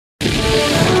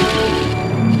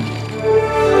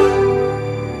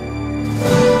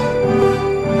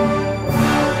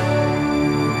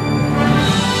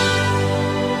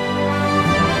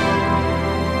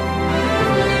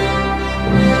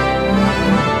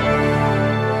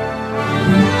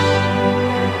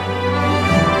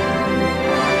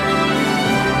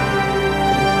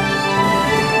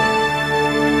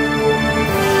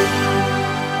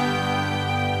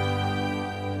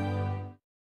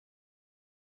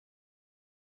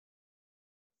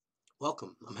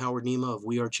Welcome, I'm Howard Nima of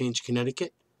We Are Change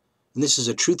Connecticut, and this is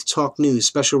a Truth Talk News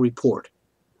special report,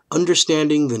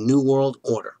 Understanding the New World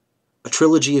Order, a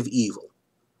Trilogy of Evil,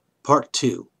 Part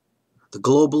 2, The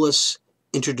Globalist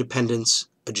Interdependence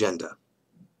Agenda.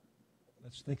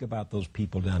 Let's think about those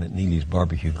people down at Neely's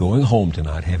Barbecue going home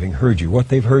tonight having heard you. What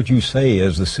they've heard you say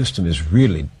is the system is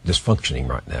really dysfunctioning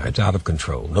right now. It's out of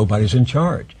control. Nobody's in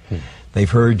charge. They've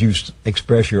heard you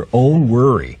express your own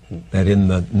worry that in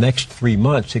the next 3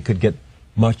 months it could get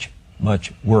much,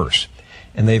 much worse.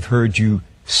 And they've heard you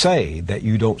say that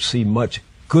you don't see much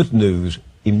good news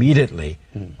immediately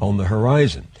on the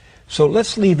horizon. So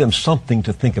let's leave them something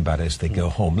to think about as they go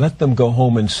home. Let them go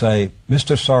home and say,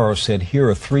 Mr. Soros said, here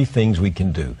are 3 things we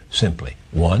can do, simply.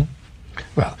 1?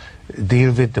 Well,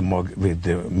 deal with the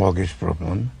mortgage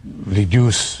problem,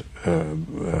 reduce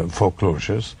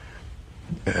foreclosures,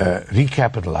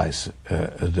 recapitalize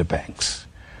the banks,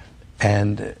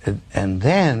 and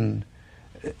then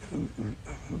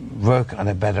work on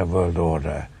a better world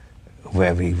order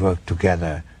where we work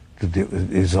together to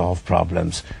resolve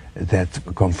problems that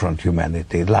confront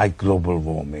humanity, like global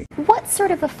warming. What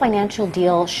sort of a financial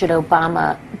deal should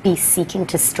Obama be seeking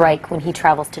to strike when he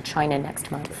travels to China next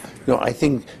month? No, I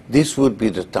think this would be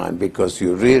the time, because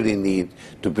you really need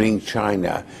to bring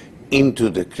China into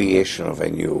the creation of a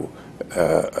new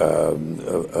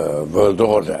world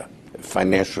order,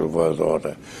 financial world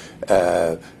order.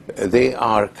 They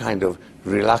are kind of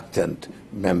reluctant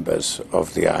members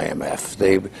of the IMF.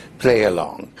 They play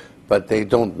along, but they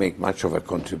don't make much of a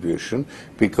contribution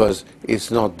because it's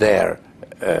not their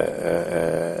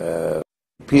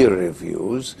peer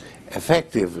reviews.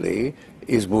 Effectively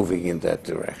is moving in that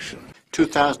direction.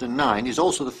 2009 is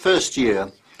also the first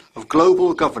year of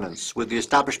global governance, with the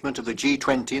establishment of the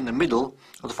G20 in the middle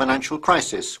of the financial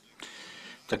crisis.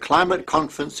 The climate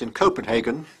conference in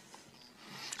Copenhagen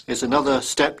is another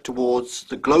step towards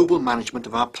the global management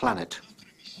of our planet.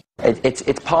 It's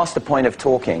past the point of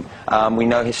talking. We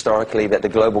know historically that the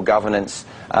global governance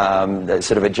the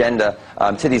sort of agenda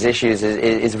to these issues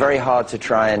is very hard to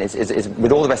try and,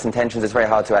 with all the best intentions, it's very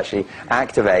hard to actually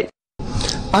activate.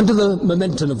 Under the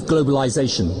momentum of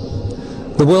globalization,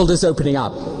 the world is opening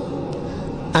up,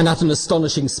 and at an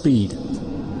astonishing speed.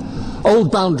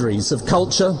 Old boundaries of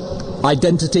culture,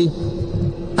 identity,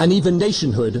 and even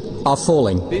nationhood are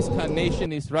falling. This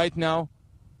nation is right now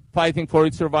fighting for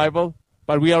its survival,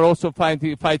 but we are also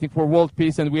fighting for world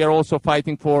peace, and we are also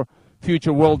fighting for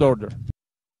future world order.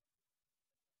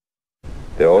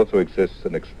 There also exists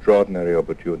an extraordinary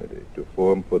opportunity to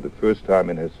form for the first time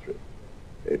in history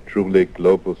a truly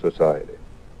global society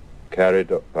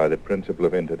carried by the principle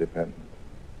of interdependence.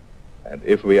 And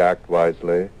if we act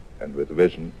wisely and with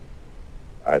vision,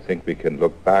 I think we can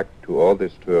look back to all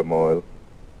this turmoil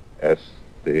as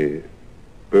the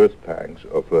birth pangs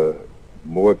of a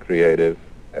more creative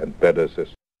and better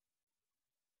system.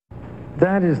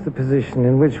 That is the position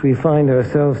in which we find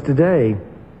ourselves today,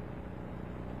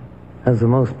 as the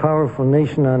most powerful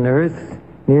nation on earth,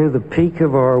 near the peak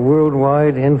of our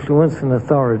worldwide influence and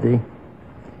authority.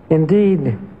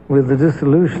 Indeed, with the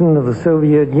dissolution of the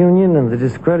Soviet Union and the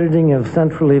discrediting of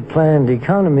centrally planned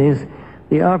economies,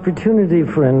 the opportunity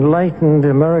for enlightened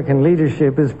American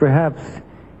leadership is perhaps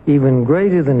even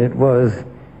greater than it was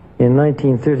in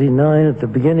 1939 at the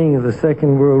beginning of the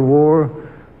Second World War,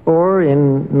 or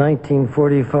in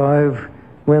 1945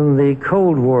 when the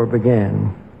Cold War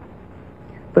began.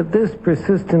 But this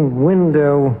persistent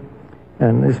window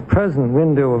and this present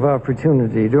window of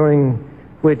opportunity, during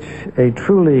which a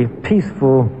truly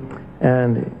peaceful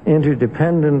and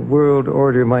interdependent world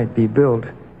order might be built,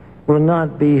 will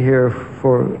not be here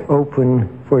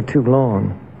for too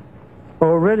long.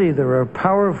 Already there are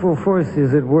powerful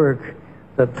forces at work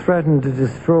that threaten to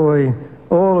destroy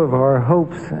all of our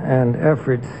hopes and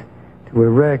efforts to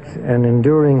erect an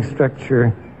enduring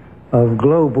structure of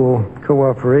global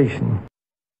cooperation.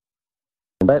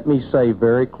 Let me say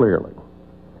very clearly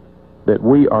that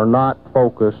we are not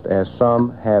focused, as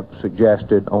some have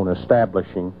suggested, on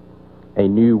establishing a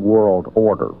new world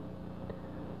order,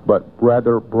 but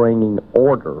rather bringing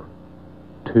order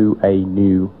to a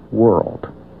new world.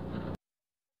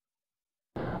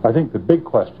 I think the big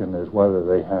question is whether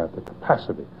they have the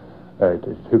capacity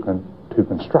to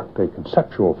construct a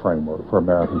conceptual framework for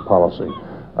American policy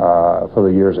for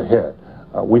the years ahead.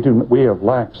 We have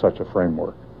lacked such a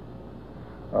framework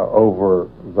over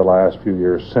the last few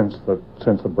years since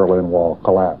the Berlin Wall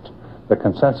collapsed. The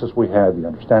consensus we had, the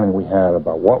understanding we had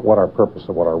about what our purpose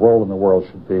and what our role in the world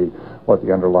should be, what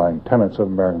the underlying tenets of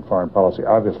American foreign policy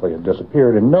obviously have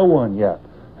disappeared, and no one yet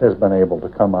has been able to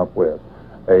come up with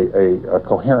a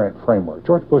coherent framework.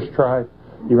 George Bush tried.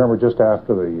 you remember just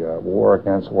after the war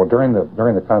against, well, during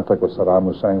the conflict with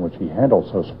Saddam Hussein, which he handled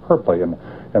so superbly in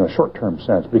a short-term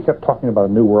sense, but he kept talking about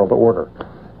a new world order.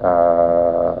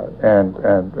 And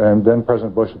then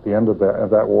President Bush, at the end of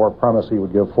that war, promised he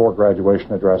would give 4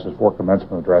 graduation addresses, 4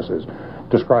 commencement addresses,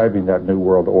 describing that new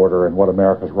world order and what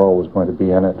America's role was going to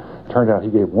be in it. It turned out he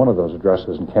gave one of those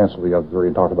addresses and canceled the other 3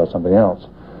 and talked about something else.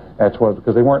 That's what,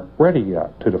 because they weren't ready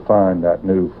yet to define that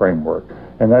new framework.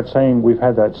 And we've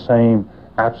had that same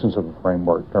absence of a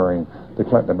framework during the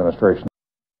Clinton administration.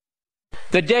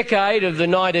 The decade of the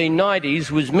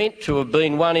 1990s was meant to have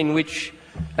been one in which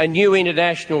a new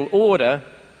international order,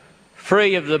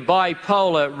 free of the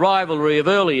bipolar rivalry of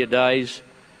earlier days,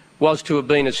 was to have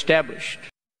been established.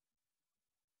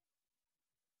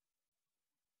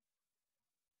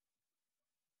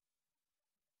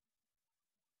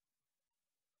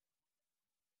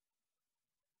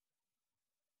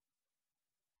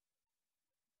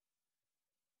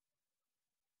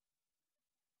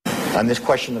 On this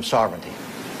question of sovereignty.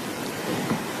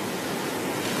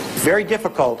 Very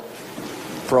difficult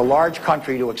for a large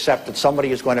country to accept that somebody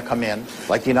is going to come in,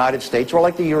 like the United States or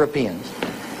like the Europeans,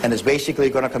 and is basically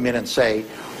going to come in and say,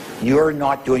 you're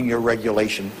not doing your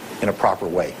regulation in a proper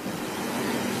way.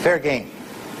 Fair game.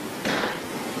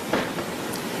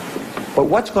 But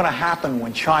what's going to happen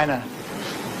when China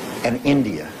and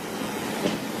India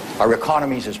are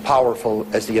economies as powerful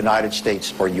as the United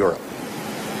States or Europe?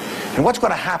 And what's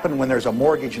going to happen when there's a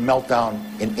mortgage meltdown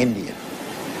in India?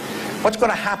 What's going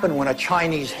to happen when a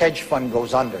Chinese hedge fund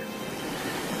goes under?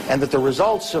 And that the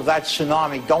results of that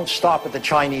tsunami don't stop at the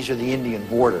Chinese or the Indian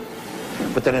border,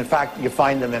 but that in fact you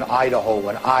find them in Idaho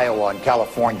and Iowa and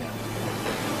California.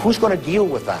 Who's going to deal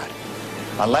with that?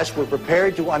 Unless we're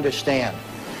prepared to understand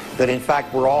that in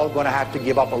fact we're all going to have to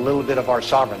give up a little bit of our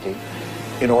sovereignty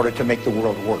in order to make the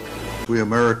world work. We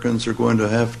Americans are going to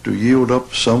have to yield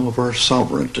up some of our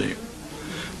sovereignty.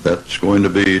 That's going to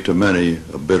be, to many,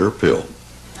 a bitter pill.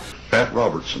 Pat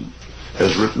Robertson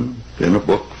has written in a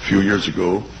book a few years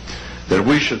ago that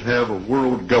we should have a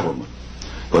world government,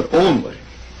 but only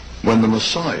when the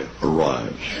Messiah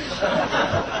arrives.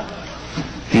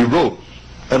 He wrote,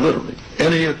 and literally,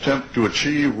 any attempt to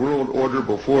achieve world order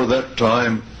before that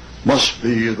time must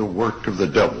be the work of the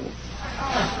devil.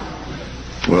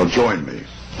 Well, join me.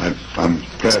 I'm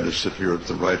glad to sit here at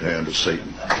the right hand of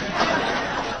Satan.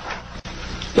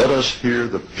 Let us hear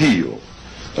the peal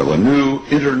of a new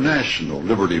international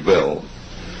liberty bell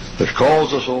that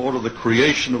calls us all to the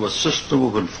creation of a system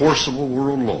of enforceable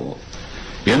world law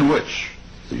in which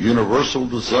the universal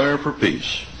desire for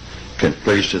peace can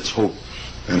place its hopes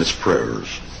and its prayers.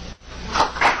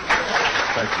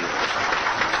 Thank you.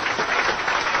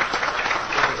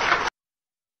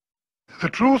 The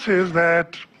truth is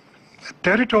that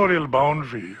territorial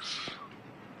boundaries,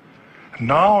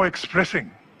 now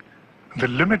expressing the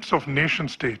limits of nation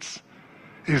states,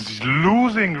 is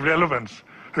losing relevance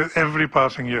with every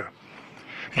passing year.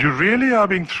 You really are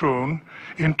being thrown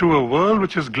into a world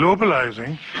which is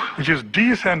globalizing, which is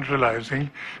decentralizing,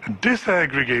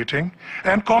 disaggregating,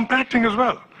 and compacting as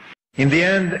well. In the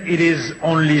end, it is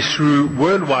only through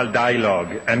worldwide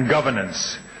dialogue and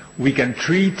governance we can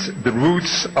treat the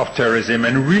roots of terrorism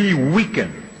and really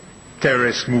weaken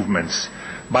terrorist movements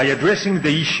by addressing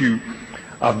the issue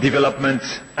of development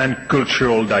and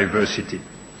cultural diversity.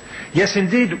 Yes,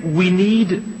 indeed, we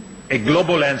need a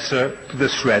global answer to the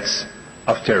threats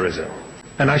of terrorism.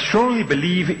 And I strongly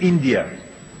believe India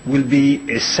will be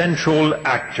a central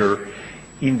actor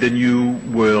in the new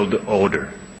world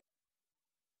order.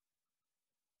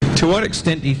 To what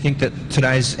extent do you think that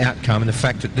today's outcome and the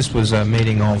fact that this was a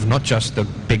meeting of not just the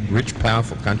big, rich,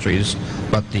 powerful countries,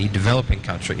 but the developing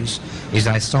countries, is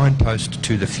a signpost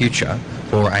to the future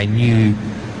for a new,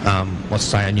 let's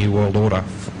say, a new world order,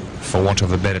 for want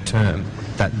of a better term,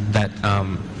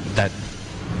 that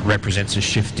represents a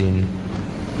shift in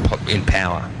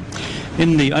power?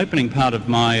 In the opening part of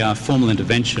my formal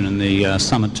intervention in the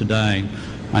summit today,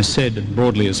 I said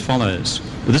broadly as follows: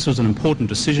 that this was an important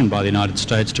decision by the United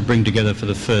States to bring together for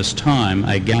the first time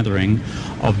a gathering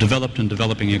of developed and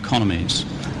developing economies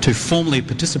to formally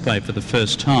participate for the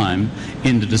first time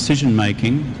in the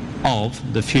decision-making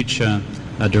of the future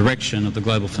direction of the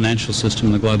global financial system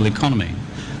and the global economy.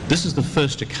 This is the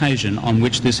first occasion on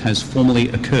which this has formally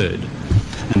occurred,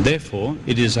 and therefore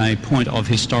it is a point of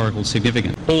historical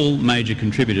significance. All major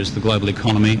contributors to the global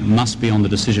economy must be on the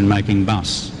decision-making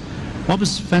bus. What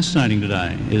was fascinating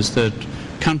today is that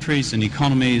countries and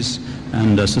economies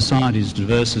and societies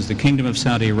diverse as the Kingdom of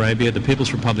Saudi Arabia, the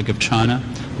People's Republic of China,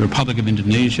 the Republic of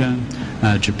Indonesia,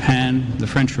 Japan, the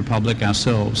French Republic,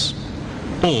 ourselves,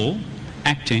 all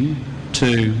acting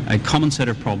to a common set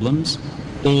of problems,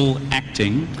 all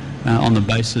acting on the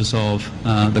basis of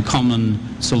the common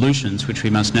solutions which we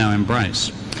must now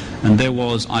embrace. And there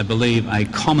was, I believe, a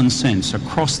common sense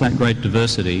across that great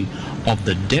diversity of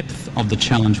the depth of the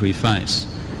challenge we face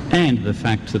and the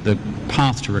fact that the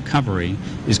path to recovery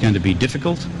is going to be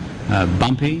difficult,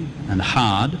 bumpy and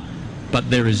hard, but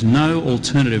there is no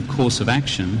alternative course of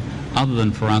action other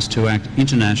than for us to act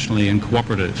internationally and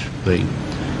cooperatively.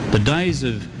 The days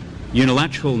of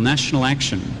unilateral national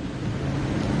action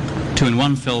to in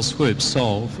one fell swoop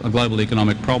solve a global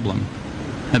economic problem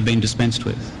have been dispensed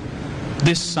with.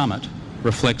 This summit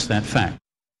reflects that fact.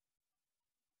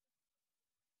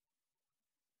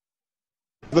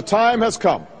 The time has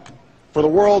come for the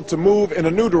world to move in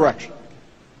a new direction.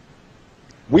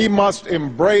 We must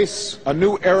embrace a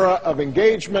new era of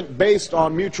engagement based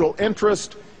on mutual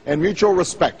interest and mutual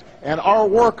respect, and our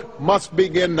work must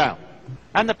begin now.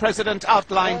 And the President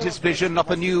outlined his vision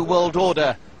of a new world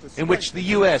order in which the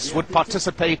U.S. would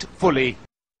participate fully.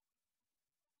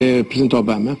 Presidente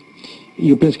Obama,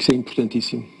 eu penso que isso é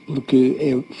importantíssimo, porque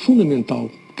é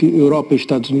fundamental que Europa e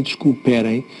Estados Unidos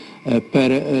cooperem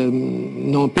para,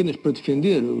 não apenas para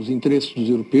defender os interesses dos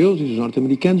europeus e dos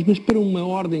norte-americanos, mas para uma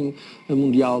ordem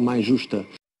mundial mais justa.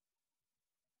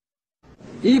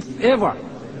 If ever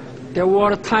there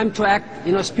were a time to act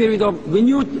in a spirit of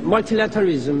renewed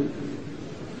multilateralism,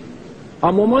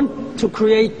 a moment to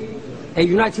create a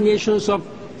United Nations of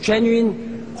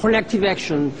genuine collective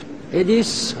action, it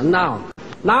is now.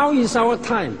 Now is our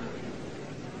time,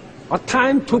 a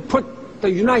time to put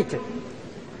the united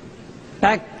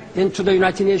back into the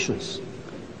United Nations.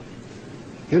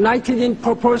 United in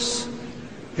purpose,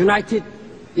 united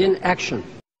in action.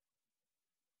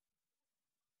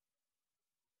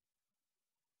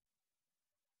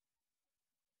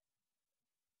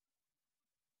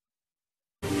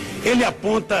 Ele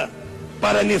aponta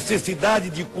para a necessidade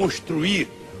de construir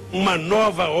uma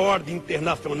nova ordem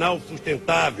internacional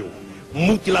sustentável,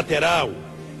 multilateral,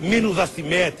 menos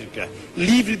assimétrica,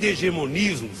 livre de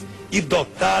hegemonismos e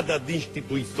dotada de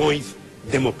instituições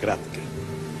democráticas.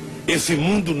 Esse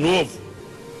mundo novo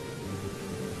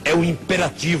é um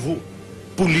imperativo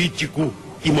político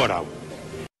e moral.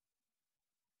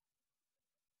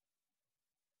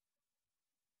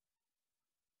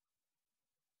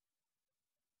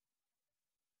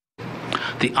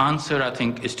 The answer, I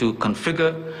think, is to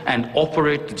configure and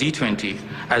operate the G20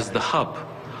 as the hub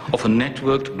of a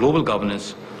networked global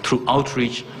governance through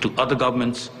outreach to other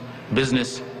governments,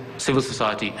 business, civil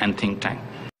society, and think tank.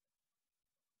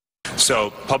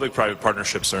 So public-private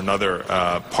partnerships are another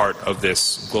part of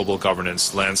this global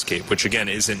governance landscape, which again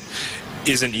isn't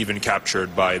even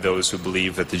captured by those who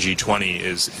believe that the G20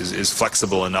 is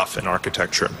flexible enough in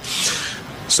architecture.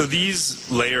 So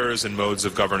these layers and modes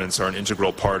of governance are an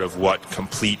integral part of what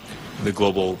complete the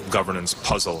global governance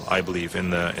puzzle, I believe, in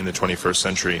the 21st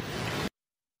century.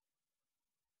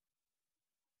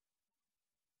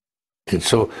 And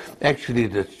so actually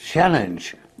the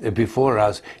challenge before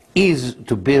us is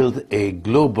to build a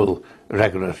global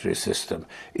regulatory system.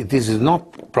 This is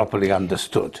not properly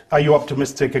understood. Are you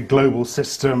optimistic a global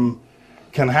system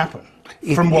can happen?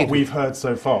 From what we've heard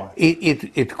so far.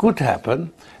 It could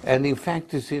happen, and in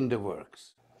fact it's in the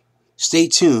works. Stay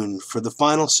tuned for the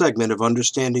final segment of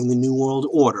Understanding the New World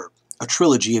Order, a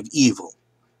trilogy of evil,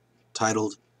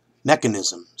 titled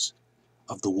Mechanisms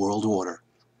of the World Order.